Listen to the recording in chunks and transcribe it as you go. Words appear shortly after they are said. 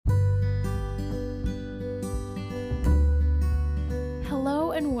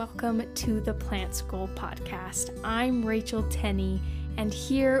and welcome to the Plant School Podcast. I'm Rachel Tenney, and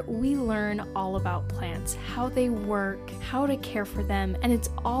here we learn all about plants, how they work, how to care for them, and it's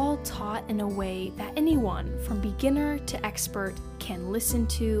all taught in a way that anyone from beginner to expert can listen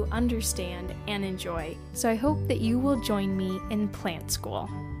to, understand, and enjoy. So I hope that you will join me in Plant School.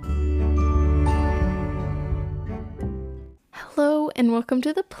 Hello and welcome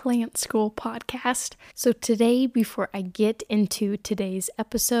to the Plant School Podcast. So today, before I get into today's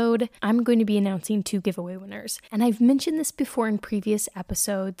episode, I'm going to be announcing 2 giveaway winners. And I've mentioned this before in previous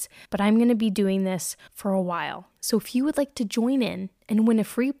episodes, but I'm going to be doing this for a while. So if you would like to join in and win a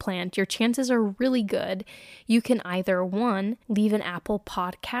free plant, your chances are really good. You can either 1, leave an Apple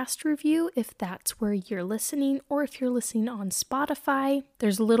Podcast review if that's where you're listening, or if you're listening on Spotify,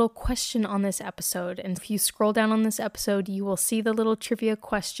 there's a little question on this episode. And if you scroll down on this episode, you will see the little trivia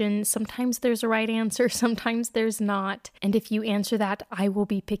question. Sometimes there's a right answer, sometimes there's not. And if you answer that, I will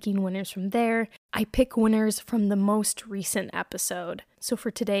be picking winners from there. I pick winners from the most recent episode. So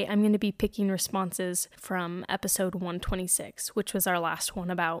for today, I'm going to be picking responses from episode 126, which was our last one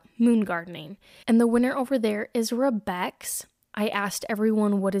about moon gardening. And the winner over there is Rebecca. I asked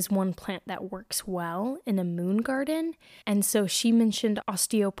everyone what is one plant that works well in a moon garden. And so she mentioned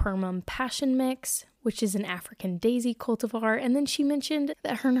Osteopermum passion mix, which is an African daisy cultivar. And then she mentioned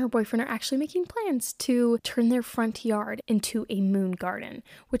that her and her boyfriend are actually making plans to turn their front yard into a moon garden,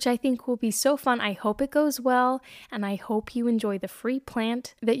 which I think will be so fun. I hope it goes well, and I hope you enjoy the free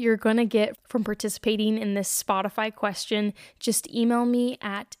plant that you're going to get from participating in this Spotify question. Just email me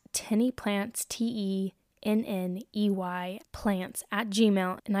at tennyplants, TENNEY plants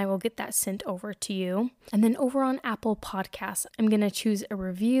 @gmail, and I will get that sent over to you. And then over on Apple Podcasts, I'm going to choose a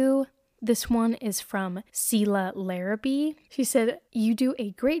review. This one is from Sela Larrabee. She said, "You do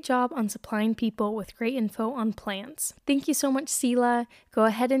a great job on supplying people with great info on plants." Thank you so much, Sela. Go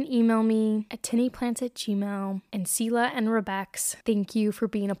ahead and email me at tennyplants@gmail. And Sela and Rebecca, thank you for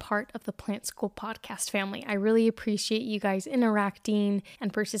being a part of the Plant School Podcast family. I really appreciate you guys interacting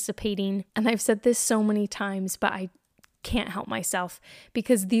and participating. And I've said this so many times, but I can't help myself,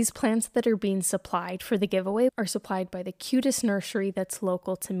 because these plants that are being supplied for the giveaway are supplied by the cutest nursery that's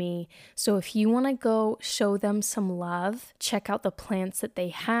local to me. So if you want to go show them some love, check out the plants that they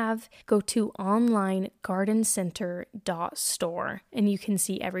have. Go to onlinegardencenter.store and you can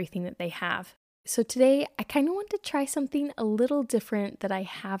see everything that they have. So today, I kind of want to try something a little different that I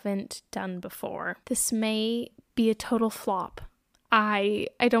haven't done before. This may be a total flop. I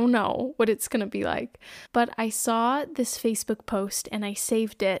don't know what it's going to be like, but I saw this Facebook post and I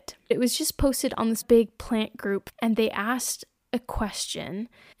saved it. It was just posted on this big plant group, and they asked a question,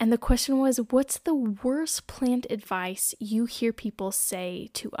 and the question was, what's the worst plant advice you hear people say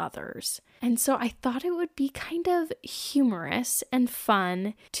to others? And so I thought it would be kind of humorous and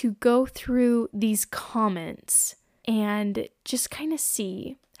fun to go through these comments and just kind of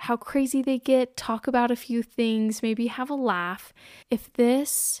see how crazy they get, talk about a few things, maybe have a laugh. If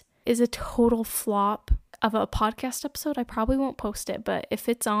this is a total flop of a podcast episode, I probably won't post it, but if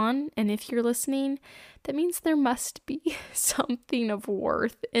it's on and if you're listening, that means there must be something of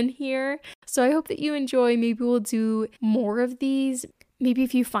worth in here. So I hope that you enjoy. Maybe we'll do more of these. Maybe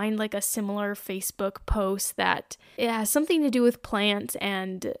if you find like a similar Facebook post that it has something to do with plants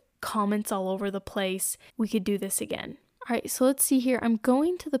and comments all over the place, we could do this again. All right, so let's see here. I'm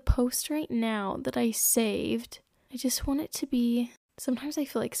going to the post right now that I saved. I just want it to be... Sometimes I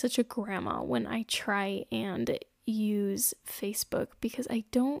feel like such a grandma when I try and use Facebook because I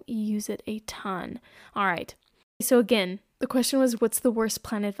don't use it a ton. All right, so again, the question was, what's the worst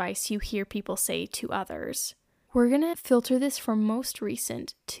plant advice you hear people say to others? We're going to filter this from most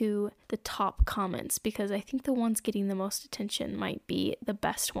recent to the top comments because I think the ones getting the most attention might be the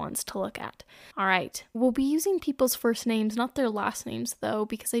best ones to look at. All right, we'll be using people's first names, not their last names though,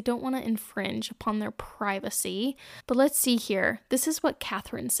 because I don't want to infringe upon their privacy. But let's see here. This is what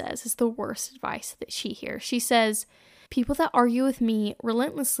Catherine says is the worst advice that she hears. She says, "People that argue with me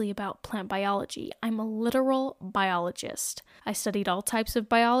relentlessly about plant biology. I'm a literal biologist. I studied all types of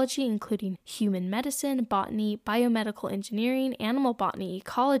biology, including human medicine, botany, biomedical engineering, animal botany,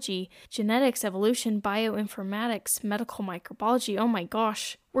 ecology, genetics, evolution, bioinformatics, medical microbiology." Oh my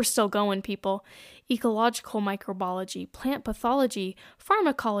gosh, we're still going, people. Ecological microbiology, plant pathology,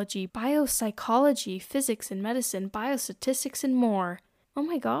 pharmacology, biopsychology, physics and medicine, biostatistics, and more. Oh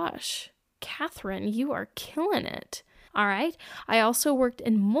my gosh, Catherine, you are killing it. All right. I also worked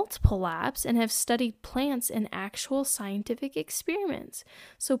in multiple labs and have studied plants in actual scientific experiments.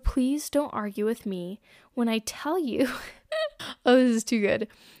 So please don't argue with me when I tell you, oh, this is too good.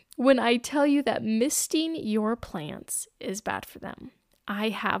 When I tell you that misting your plants is bad for them. I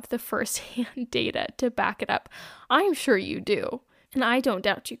have the first-hand data to back it up. I'm sure you do. And I don't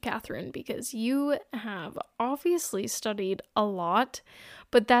doubt you, Catherine, because you have obviously studied a lot,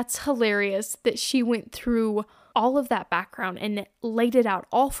 but that's hilarious that she went through all of that background and laid it out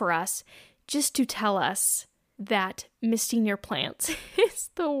all for us just to tell us that misting your plants is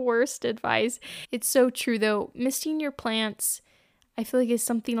the worst advice. It's so true, though. Misting your plants, I feel like, is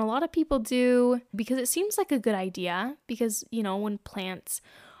something a lot of people do because it seems like a good idea because, you know, when plants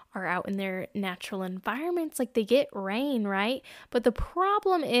are out in their natural environments, like they get rain, right? But the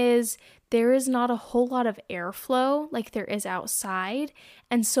problem is there is not a whole lot of airflow like there is outside.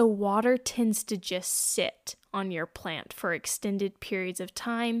 And so water tends to just sit on your plant for extended periods of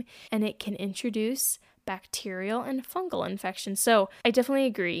time, and it can introduce bacterial and fungal infections. So I definitely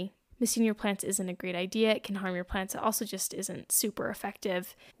agree. Misting your plants isn't a great idea. It can harm your plants. It also just isn't super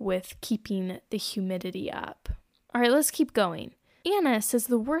effective with keeping the humidity up. All right, let's keep going. Anna says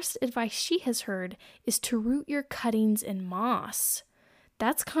the worst advice she has heard is to root your cuttings in moss.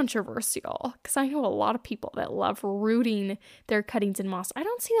 That's controversial because I know a lot of people that love rooting their cuttings in moss. I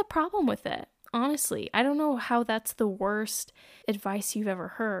don't see the problem with it, honestly. I don't know how that's the worst advice you've ever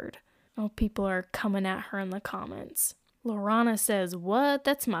heard. Oh, people are coming at her in the comments. Lorana says, what?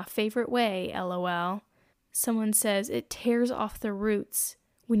 That's my favorite way, LOL. Someone says it tears off the roots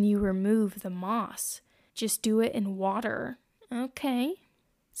when you remove the moss. Just do it in water. Okay.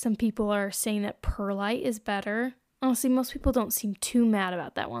 Some people are saying that perlite is better. Honestly, most people don't seem too mad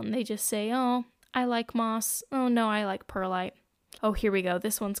about that one. They just say, oh, I like moss. Oh, no, I like perlite. Oh, here we go.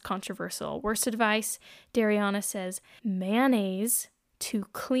 This one's controversial. Worst advice, Dariana says, mayonnaise to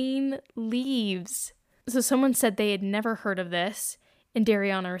clean leaves. So someone said they had never heard of this, and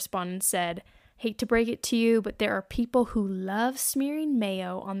Dariana responded and said, hate to break it to you, but there are people who love smearing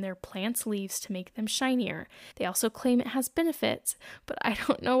mayo on their plants' leaves to make them shinier. They also claim it has benefits, but I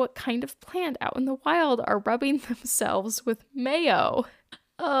don't know what kind of plant out in the wild are rubbing themselves with mayo.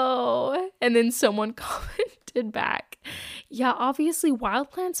 Oh, and then someone commented back, yeah, obviously wild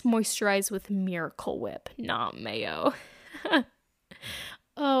plants moisturize with Miracle Whip, not mayo.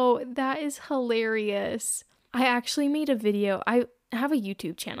 Oh, that is hilarious. I actually made a video. I have a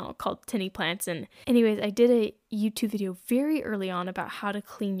YouTube channel called Tinny Plants, and anyways, I did a YouTube video very early on about how to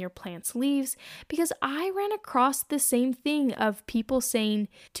clean your plant's leaves because I ran across the same thing of people saying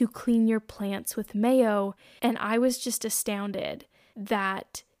to clean your plants with mayo, and I was just astounded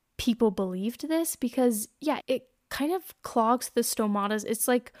that people believed this because, yeah, it kind of clogs the stomatas. It's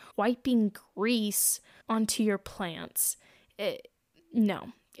like wiping grease onto your plants. No,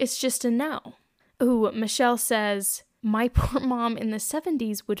 it's just a no. Ooh, Michelle says, my poor mom in the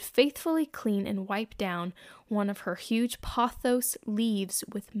 70s would faithfully clean and wipe down one of her huge pothos leaves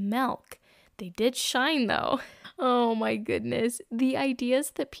with milk. They did shine though. Oh my goodness. The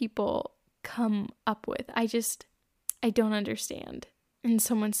ideas that people come up with, I don't understand. And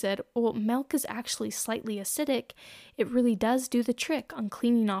someone said, well, milk is actually slightly acidic. It really does do the trick on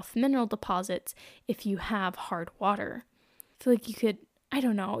cleaning off mineral deposits if you have hard water. I feel like you could, I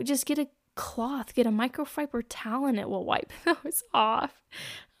don't know, just get a cloth, get a microfiber towel, and it will wipe those off.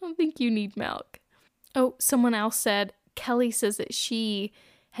 I don't think you need milk. Oh, someone else said, Kelly says that she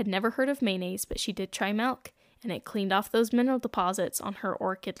had never heard of mayonnaise, but she did try milk, and it cleaned off those mineral deposits on her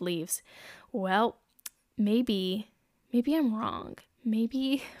orchid leaves. Well, maybe I'm wrong.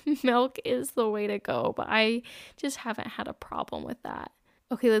 Maybe milk is the way to go, but I just haven't had a problem with that.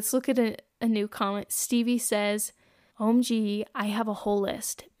 Okay, let's look at a new comment. Stevie says, OMG, I have a whole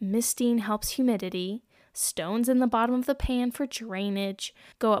list. Misting helps humidity, stones in the bottom of the pan for drainage,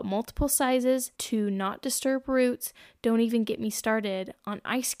 go up multiple sizes to not disturb roots, don't even get me started on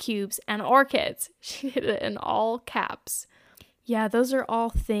ice cubes and orchids. She did it in all caps. Yeah, those are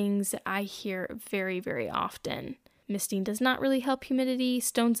all things that I hear very, very often. Misting does not really help humidity.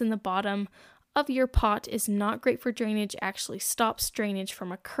 Stones in the bottom of your pot is not great for drainage, actually stops drainage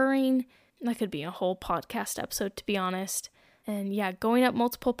from occurring. That could be a whole podcast episode, to be honest. And yeah, going up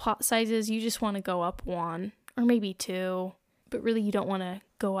multiple pot sizes, you just want to go up one or maybe two, but really you don't want to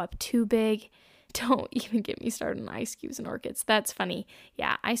go up too big. Don't even get me started on ice cubes and orchids. That's funny.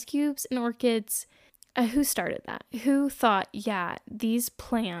 Yeah, ice cubes and orchids. Who started that? Who thought, yeah, these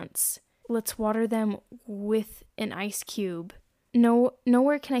plants, let's water them with an ice cube.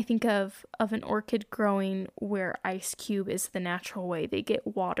 Nowhere can I think of an orchid growing where ice cube is the natural way they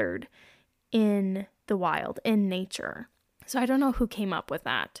get watered in the wild, in nature. So I don't know who came up with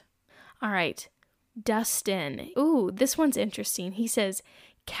that. All right, Dustin. Ooh, this one's interesting. He says,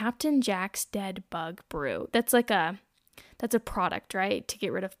 Captain Jack's Dead Bug Brew. That's like a That's a product, right? To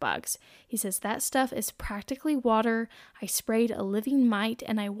get rid of bugs. He says, that stuff is practically water. I sprayed a living mite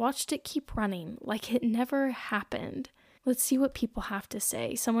and I watched it keep running like it never happened. Let's see what people have to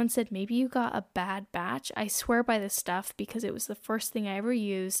say. Someone said, maybe you got a bad batch. I swear by this stuff because it was the first thing I ever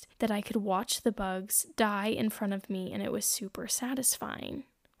used that I could watch the bugs die in front of me and it was super satisfying.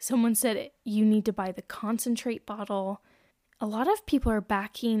 Someone said, you need to buy the concentrate bottle. A lot of people are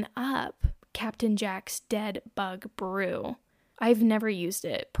backing up Captain Jack's Dead Bug Brew. I've never used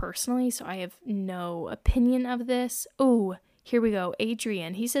it personally, so I have no opinion of this. Oh, here we go.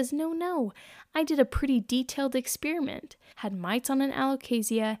 Adrian, he says, no, I did a pretty detailed experiment. Had mites on an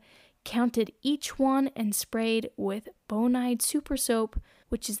alocasia, counted each one and sprayed with Bonide Super Soap,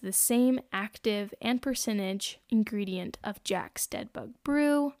 which is the same active and percentage ingredient of Jack's Dead Bug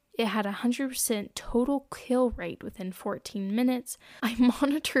Brew. It had a 100% total kill rate within 14 minutes. I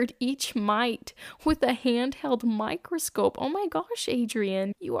monitored each mite with a handheld microscope. Oh my gosh,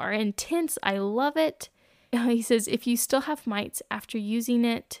 Adrian, you are intense. I love it. He says, if you still have mites after using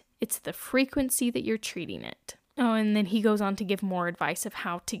it, it's the frequency that you're treating it. Oh, and then he goes on to give more advice of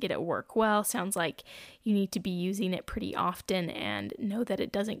how to get it work well. Sounds like you need to be using it pretty often and know that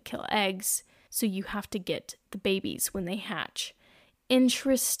it doesn't kill eggs. So you have to get the babies when they hatch.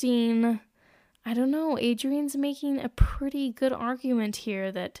 Interesting. I don't know. Adrian's making a pretty good argument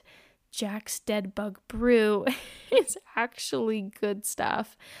here that Jack's Dead Bug Brew is actually good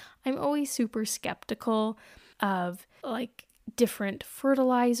stuff. I'm always super skeptical of like different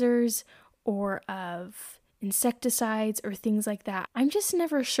fertilizers or of insecticides or things like that. I'm just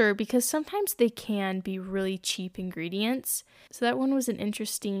never sure because sometimes they can be really cheap ingredients. So that one was an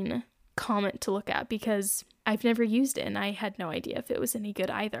interesting comment to look at because I've never used it and I had no idea if it was any good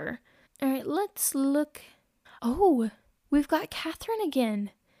either. All right, let's look. Oh, we've got Catherine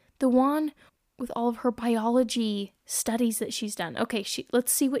again. The one with all of her biology studies that she's done. Okay,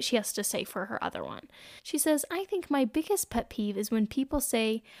 let's see what she has to say for her other one. She says, I think my biggest pet peeve is when people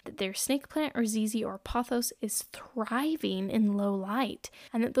say that their snake plant or ZZ or pothos is thriving in low light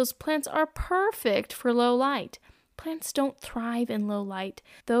and that those plants are perfect for low light. Plants don't thrive in low light.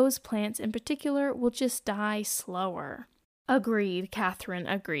 Those plants in particular will just die slower. Agreed, Catherine,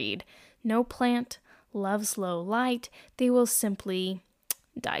 agreed. No plant loves low light. They will simply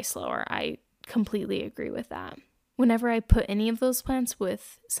die slower. I completely agree with that. Whenever I put any of those plants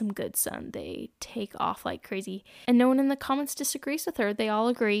with some good sun, they take off like crazy. And no one in the comments disagrees with her. They all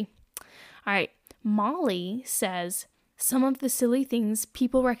agree. All right, Molly says, some of the silly things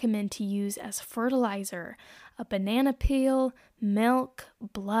people recommend to use as fertilizer: a banana peel, milk,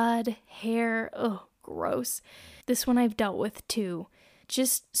 blood, hair. Oh, gross. This one I've dealt with too.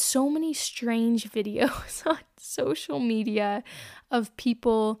 Just so many strange videos on social media of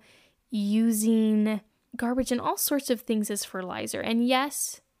people using garbage and all sorts of things as fertilizer. And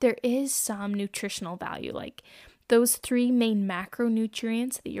yes, there is some nutritional value, like those 3 main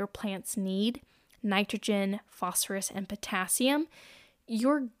macronutrients that your plants need: nitrogen, phosphorus, and potassium.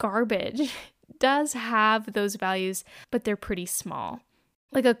 Your garbage does have those values, but they're pretty small.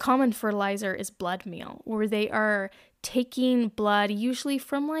 Like a common fertilizer is blood meal, where they are taking blood, usually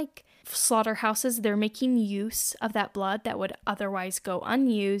from like slaughterhouses. They're making use of that blood that would otherwise go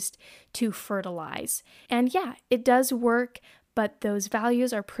unused to fertilize. And yeah, it does work, but those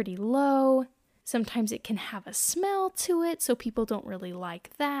values are pretty low. Sometimes it can have a smell to it, so people don't really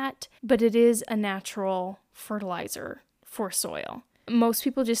like that. But it is a natural fertilizer for soil. Most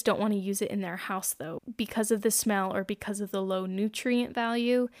people just don't want to use it in their house, though. Because of the smell or because of the low nutrient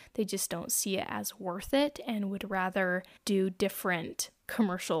value, they just don't see it as worth it and would rather do different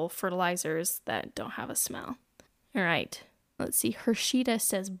commercial fertilizers that don't have a smell. All right, let's see. Hershita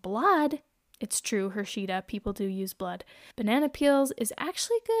says blood. It's true, Hershita, people do use blood. Banana peels is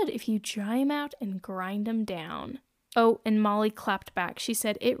actually good if you dry them out and grind them down. Oh, and Molly clapped back. She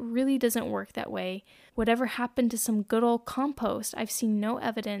said, it really doesn't work that way. Whatever happened to some good old compost? I've seen no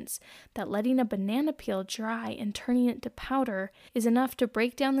evidence that letting a banana peel dry and turning it to powder is enough to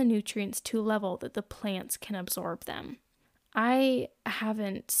break down the nutrients to a level that the plants can absorb them. I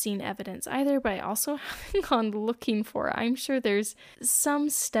haven't seen evidence either, but I also haven't gone looking for it. I'm sure there's some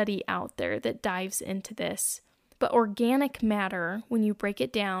study out there that dives into this. But organic matter, when you break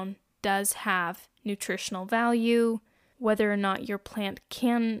it down, does have nutritional value. Whether or not your plant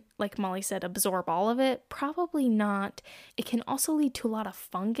can, like Molly said, absorb all of it, probably not. It can also lead to a lot of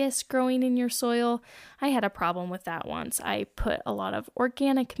fungus growing in your soil. I had a problem with that once. I put a lot of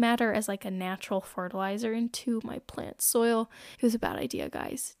organic matter as like a natural fertilizer into my plant soil. It was a bad idea,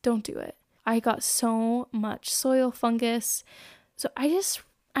 guys. Don't do it. I got so much soil fungus. So I just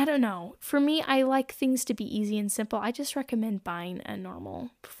I don't know. For me, I like things to be easy and simple. I just recommend buying a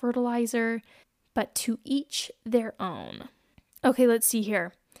normal fertilizer, but to each their own. Okay, let's see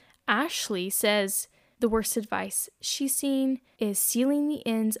here. Ashley says the worst advice she's seen is sealing the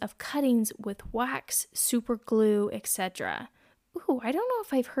ends of cuttings with wax, super glue, etc. Ooh, I don't know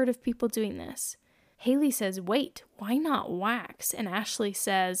if I've heard of people doing this. Haley says, wait, why not wax? And Ashley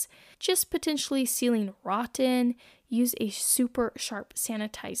says, just potentially sealing rotten. Use a super sharp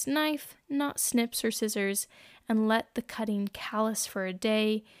sanitized knife, not snips or scissors, and let the cutting callus for a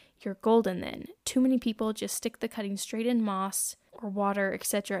day. You're golden then. Too many people just stick the cutting straight in moss or water,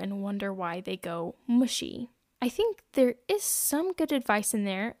 etc., and wonder why they go mushy. I think there is some good advice in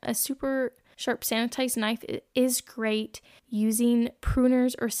there. A super sharp sanitized knife is great. Using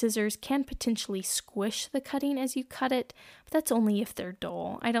pruners or scissors can potentially squish the cutting as you cut it, but that's only if they're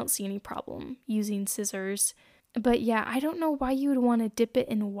dull. I don't see any problem using scissors. But yeah, I don't know why you would want to dip it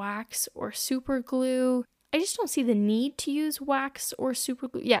in wax or super glue. I just don't see the need to use wax or super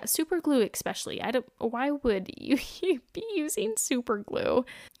glue. Yeah, super glue especially. Why would you be using super glue?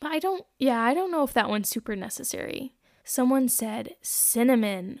 But I don't know if that one's super necessary. Someone said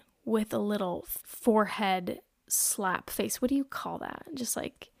cinnamon with a little forehead slap face. What do you call that? Just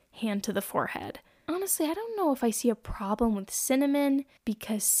like hand to the forehead. Honestly, I don't know if I see a problem with cinnamon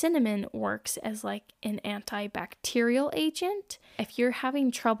because cinnamon works as like an antibacterial agent. If you're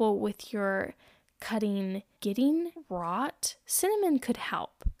having trouble with your cutting getting rot, cinnamon could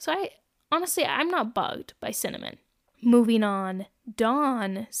help. So I'm not bugged by cinnamon. Moving on,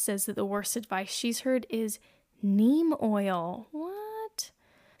 Dawn says that the worst advice she's heard is neem oil. What?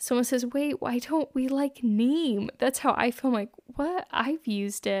 Someone says, wait, why don't we like neem? That's how I feel. I'm like, what? I've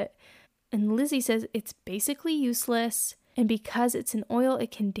used it. And Lizzie says it's basically useless, and because it's an oil,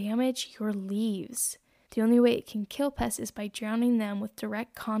 it can damage your leaves. The only way it can kill pests is by drowning them with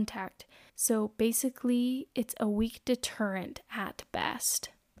direct contact. So basically, it's a weak deterrent at best.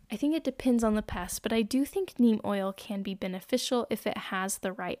 I think it depends on the pest, but I do think neem oil can be beneficial if it has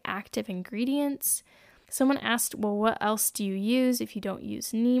the right active ingredients. Someone asked, well, what else do you use if you don't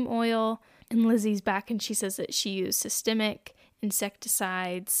use neem oil? And Lizzie's back and she says that she used systemic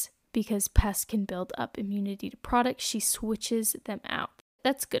insecticides. Because pests can build up immunity to products, she switches them out.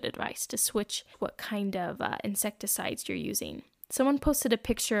 That's good advice, to switch what kind of insecticides you're using. Someone posted a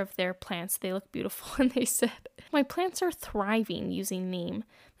picture of their plants. They look beautiful, and they said, my plants are thriving using neem.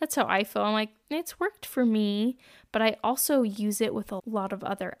 That's how I feel. I'm like, it's worked for me, but I also use it with a lot of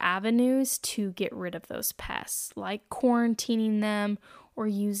other avenues to get rid of those pests, like quarantining them or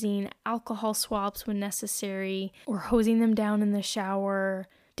using alcohol swabs when necessary or hosing them down in the shower.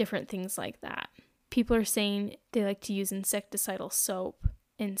 Different things like that. People are saying they like to use insecticidal soap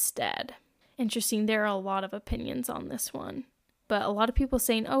instead. Interesting, there are a lot of opinions on this one. But a lot of people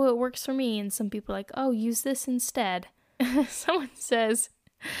saying, oh, it works for me. And some people are like, oh, use this instead. Someone says,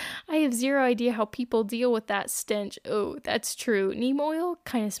 I have zero idea how people deal with that stench. Oh, that's true. Neem oil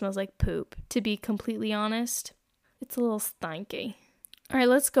kind of smells like poop, to be completely honest. It's a little stinky. All right,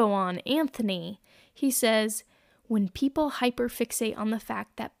 let's go on. Anthony, he says, when people hyperfixate on the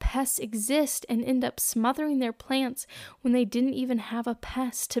fact that pests exist and end up smothering their plants when they didn't even have a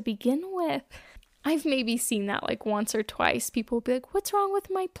pest to begin with. I've maybe seen that like once or twice. People will be like, what's wrong with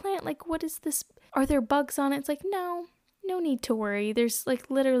my plant? Like, what is this? Are there bugs on it? It's like, no need to worry. There's like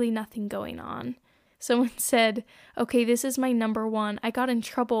literally nothing going on. Someone said, okay, this is my number one. I got in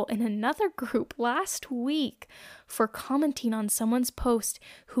trouble in another group last week for commenting on someone's post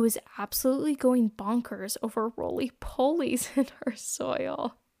who is absolutely going bonkers over roly-polies in her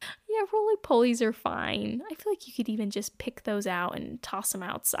soil. Yeah, roly-polies are fine. I feel like you could even just pick those out and toss them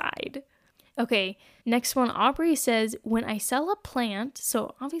outside. Okay, next one. Aubrey says, when I sell a plant,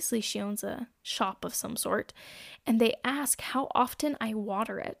 so obviously she owns a shop of some sort, and they ask how often I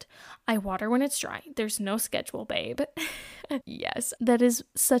water it. I water when it's dry. There's no schedule, babe. Yes, that is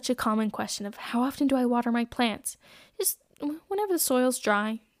such a common question of how often do I water my plants? Just whenever the soil's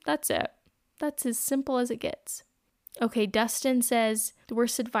dry. That's it. That's as simple as it gets. Okay, Dustin says the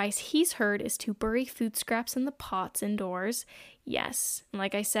worst advice he's heard is to bury food scraps in the pots indoors. Yes, and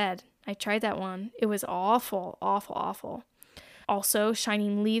like I said, I tried that one. It was awful, awful, awful. Also,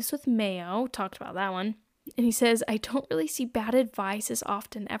 shining leaves with mayo. Talked about that one. And he says, I don't really see bad advice as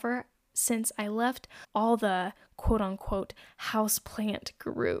often ever since I left all the quote-unquote houseplant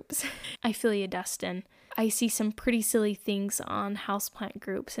groups. I feel you, Dustin. I see some pretty silly things on houseplant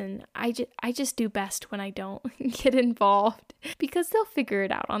groups, and I just do best when I don't get involved because they'll figure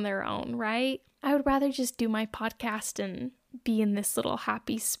it out on their own, right? I would rather just do my podcast and be in this little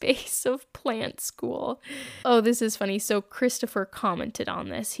happy space of plant school. Oh, this is funny. So Christopher commented on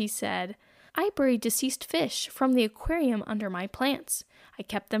this. He said, I buried deceased fish from the aquarium under my plants. I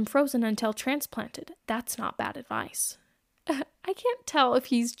kept them frozen until transplanted. That's not bad advice. I can't tell if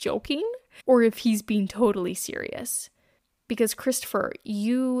he's joking or if he's being totally serious. Because Christopher,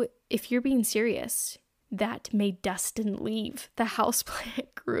 if you're being serious, that made Dustin leave the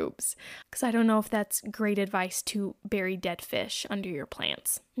houseplant groups. Because I don't know if that's great advice to bury dead fish under your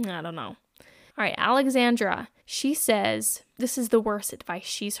plants. I don't know. All right, Alexandra, she says, this is the worst advice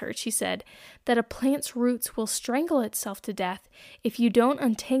she's heard. She said that a plant's roots will strangle itself to death if you don't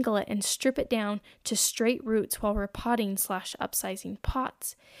untangle it and strip it down to straight roots while repotting/upsizing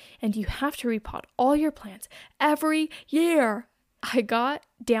pots. And you have to repot all your plants every year. I got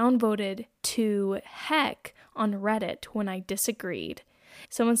downvoted to heck on Reddit when I disagreed.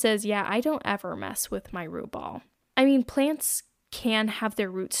 Someone says, yeah, I don't ever mess with my root ball. I mean, plants can have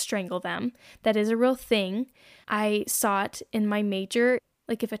their roots strangle them. That is a real thing. I saw it in my major.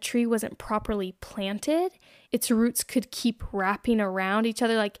 Like if a tree wasn't properly planted, its roots could keep wrapping around each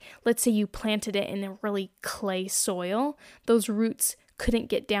other. Like let's say you planted it in a really clay soil. Those roots couldn't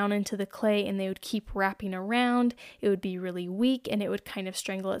get down into the clay and they would keep wrapping around. It would be really weak and it would kind of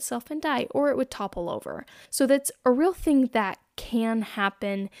strangle itself and die, or it would topple over. So that's a real thing that can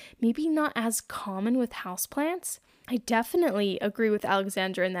happen, maybe not as common with houseplants. I definitely agree with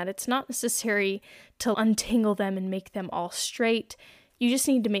Alexandra in that it's not necessary to untangle them and make them all straight. You just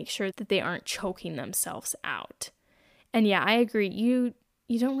need to make sure that they aren't choking themselves out. And yeah, I agree. You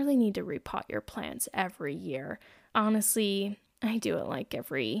don't really need to repot your plants every year. Honestly, I do it like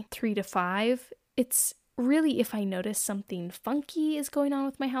every 3 to 5. It's really, if I notice something funky is going on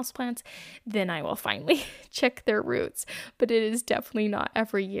with my houseplants, then I will finally check their roots. But it is definitely not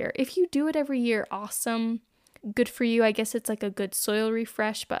every year. If you do it every year, awesome. Good for you. I guess it's like a good soil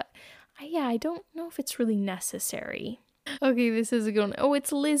refresh, but I don't know if it's really necessary. Okay, this is a good one. Oh,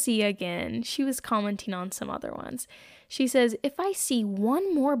 it's Lizzie again. She was commenting on some other ones. She says, if I see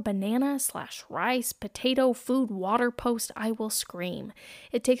one more banana/rice, potato, food, water post, I will scream.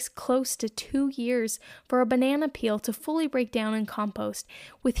 It takes close to 2 years for a banana peel to fully break down in compost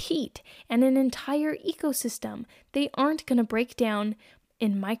with heat and an entire ecosystem. They aren't going to break down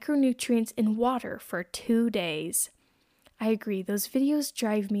in micronutrients in water for 2 days. I agree, those videos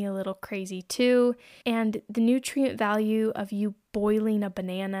drive me a little crazy too, and the nutrient value of you boiling a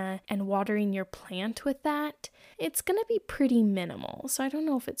banana and watering your plant with that, it's gonna be pretty minimal, so I don't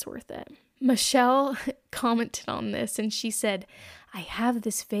know if it's worth it. Michelle commented on this and she said, I have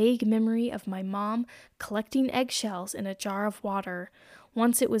this vague memory of my mom collecting eggshells in a jar of water.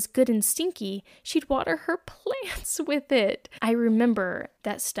 Once it was good and stinky, she'd water her plants with it. I remember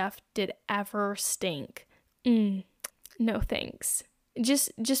that stuff did ever stink. No thanks.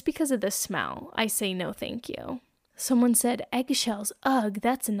 Just because of the smell, I say no thank you. Someone said eggshells. Ugh,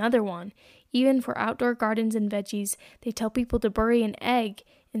 that's another one. Even for outdoor gardens and veggies, they tell people to bury an egg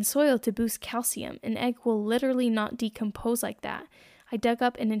in soil to boost calcium. An egg will literally not decompose like that. I dug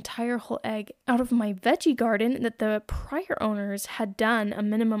up an entire whole egg out of my veggie garden that the prior owners had done a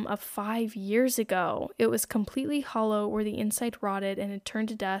minimum of 5 years ago. It was completely hollow where the inside rotted and had turned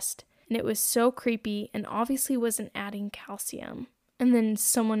to dust, and it was so creepy and obviously wasn't adding calcium. And then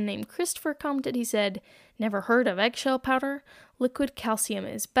someone named Christopher commented, he said, never heard of eggshell powder? Liquid calcium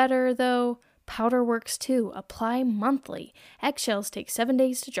is better though. Powder works too. Apply monthly. Eggshells take 7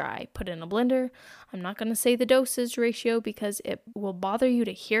 days to dry. Put in a blender. I'm not going to say the dosage ratio because it will bother you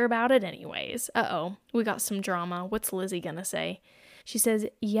to hear about it anyways. Uh-oh, we got some drama. What's Lizzie going to say? She says,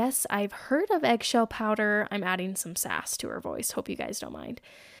 yes, I've heard of eggshell powder. I'm adding some sass to her voice. Hope you guys don't mind.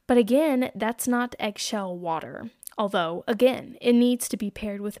 But again, that's not eggshell water. Although, again, it needs to be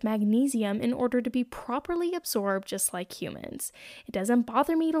paired with magnesium in order to be properly absorbed just like humans. It doesn't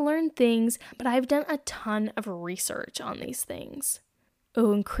bother me to learn things, but I've done a ton of research on these things.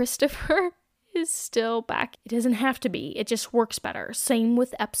 Oh, and Christopher is still back. It doesn't have to be. It just works better. Same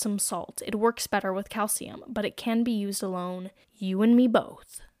with Epsom salt. It works better with calcium, but it can be used alone. You and me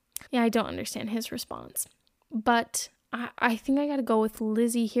both. Yeah, I don't understand his response. But I think I gotta go with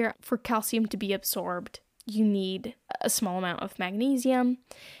Lizzie here. For calcium to be absorbed, you need a small amount of magnesium,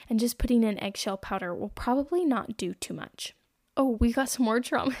 and just putting in eggshell powder will probably not do too much. Oh, we got some more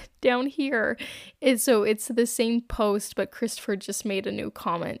drama down here. It's the same post, but Christopher just made a new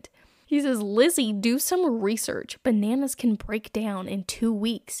comment. He says, Lizzie, do some research. Bananas can break down in 2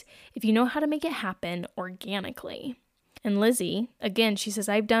 weeks if you know how to make it happen organically. And Lizzie, again, she says,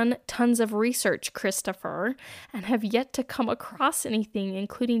 I've done tons of research, Christopher, and have yet to come across anything,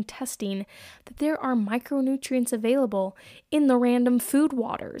 including testing, that there are micronutrients available in the random food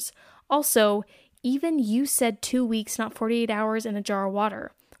waters. Also, even you said 2 weeks, not 48 hours in a jar of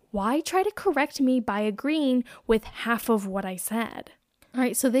water. Why try to correct me by agreeing with half of what I said? All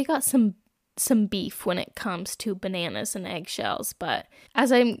right, so they got some beef when it comes to bananas and eggshells, but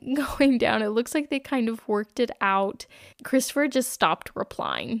as I'm going down, it looks like they kind of worked it out. Christopher just stopped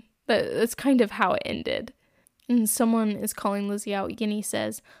replying. That's kind of how it ended. And someone is calling Lizzie out. Ginny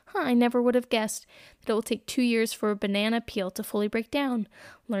says, I never would have guessed that it will take 2 years for a banana peel to fully break down.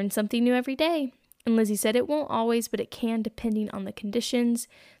 Learn something new every day. And Lizzie said it won't always, but it can depending on the conditions.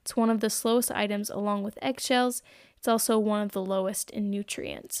 It's one of the slowest items along with eggshells. It's also one of the lowest in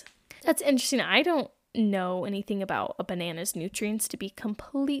nutrients. That's interesting. I don't know anything about a banana's nutrients, to be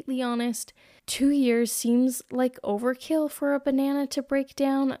completely honest. 2 years seems like overkill for a banana to break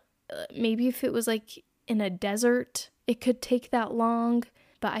down. Maybe if it was like in a desert, it could take that long,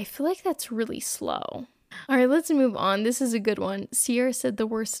 but I feel like that's really slow. All right, let's move on. This is a good one. Sierra said the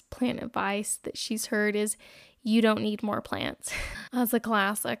worst plant advice that she's heard is, you don't need more plants. That's a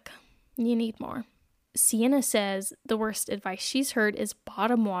classic. You need more. Sienna says the worst advice she's heard is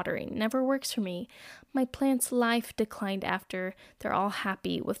bottom watering. Never works for me. My plant's life declined after they're all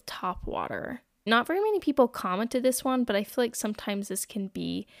happy with top water. Not very many people commented this one, but I feel like sometimes this can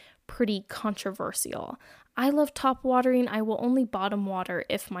be pretty controversial. I love top watering. I will only bottom water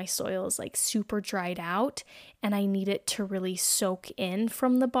if my soil is like super dried out and I need it to really soak in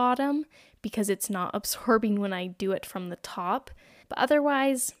from the bottom because it's not absorbing when I do it from the top. But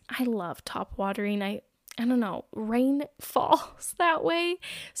otherwise, I love top watering. I don't know, rain falls that way.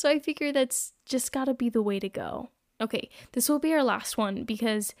 So I figure that's just gotta be the way to go. Okay, this will be our last one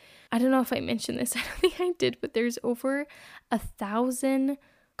because I don't know if I mentioned this. I don't think I did, but there's over 1,000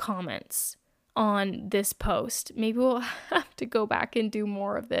 comments on this post. Maybe we'll have to go back and do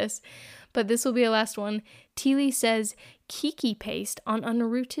more of this, but this will be our last one. Teely says kiki paste on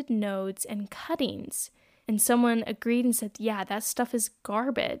unrooted nodes and cuttings. And someone agreed and said, yeah, that stuff is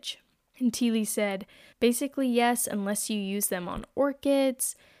garbage. And Teely said, basically, yes, unless you use them on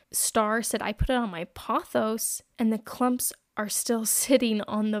orchids. Star said, I put it on my pothos and the clumps are still sitting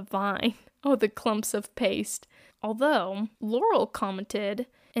on the vine. Oh, the clumps of paste. Although Laurel commented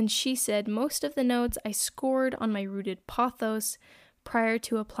and she said, most of the nodes I scored on my rooted pothos prior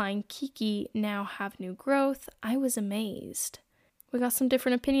to applying kiki now have new growth. I was amazed. We got some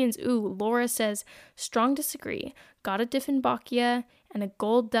different opinions. Ooh, Laura says, strong disagree. Got a Dieffenbachia and a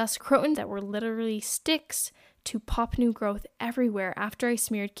gold dust croton that were literally sticks to pop new growth everywhere after I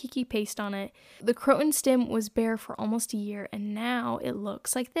smeared kiki paste on it. The croton stem was bare for almost a year and now it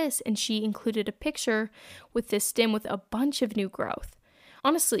looks like this. And she included a picture with this stem with a bunch of new growth.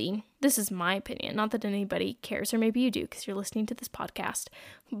 Honestly, this is my opinion. Not that anybody cares, or maybe you do because you're listening to this podcast.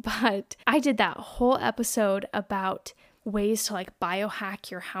 But I did that whole episode about ways to like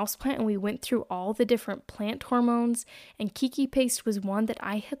biohack your houseplant, and we went through all the different plant hormones, and kiki paste was one that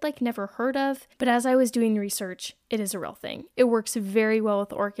I had like never heard of, but as I was doing research, it is a real thing. It works very well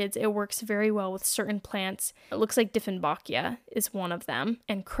with orchids. It works very well with certain plants. It looks like Dieffenbachia is one of them,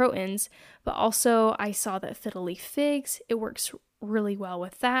 and crotons, but also I saw that fiddle leaf figs, it works really well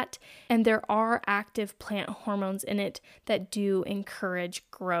with that, and there are active plant hormones in it that do encourage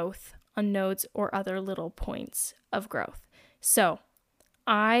growth on nodes or other little points of growth. So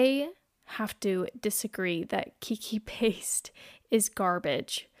I have to disagree that kiki paste is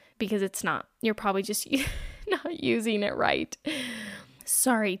garbage because it's not. You're probably just not using it right.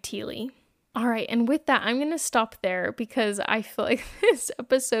 Sorry, Teely. All right, and with that, I'm going to stop there because I feel like this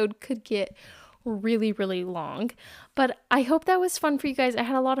episode could get really, really long, but I hope that was fun for you guys. I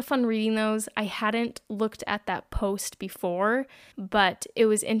had a lot of fun reading those. I hadn't looked at that post before, but it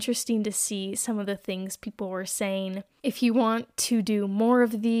was interesting to see some of the things people were saying. If you want to do more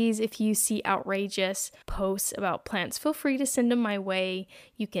of these, if you see outrageous posts about plants, feel free to send them my way.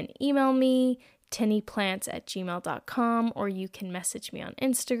 You can email me, tinnyplants@gmail.com, or you can message me on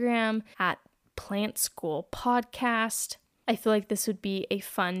Instagram at Plant School Podcast. I feel like this would be a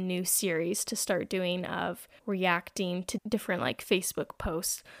fun new series to start doing of reacting to different like Facebook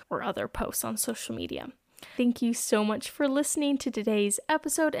posts or other posts on social media. Thank you so much for listening to today's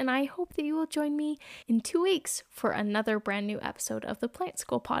episode, and I hope that you will join me in 2 weeks for another brand new episode of the Plant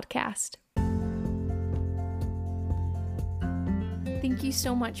School Podcast. Thank you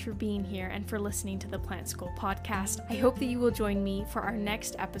so much for being here and for listening to the Plant School podcast. I hope that you will join me for our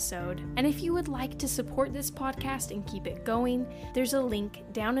next episode. And if you would like to support this podcast and keep it going, there's a link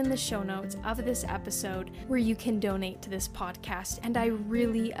down in the show notes of this episode where you can donate to this podcast, and I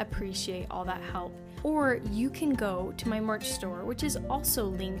really appreciate all that help. Or you can go to my merch store, which is also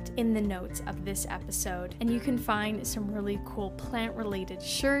linked in the notes of this episode, and you can find some really cool plant-related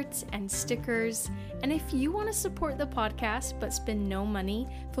shirts and stickers. And if you want to support the podcast but spend no money,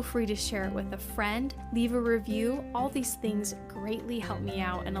 feel free to share it with a friend, leave a review. All these things greatly help me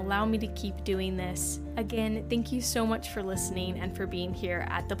out and allow me to keep doing this. Again, thank you so much for listening and for being here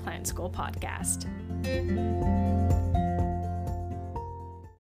at the Plant School podcast.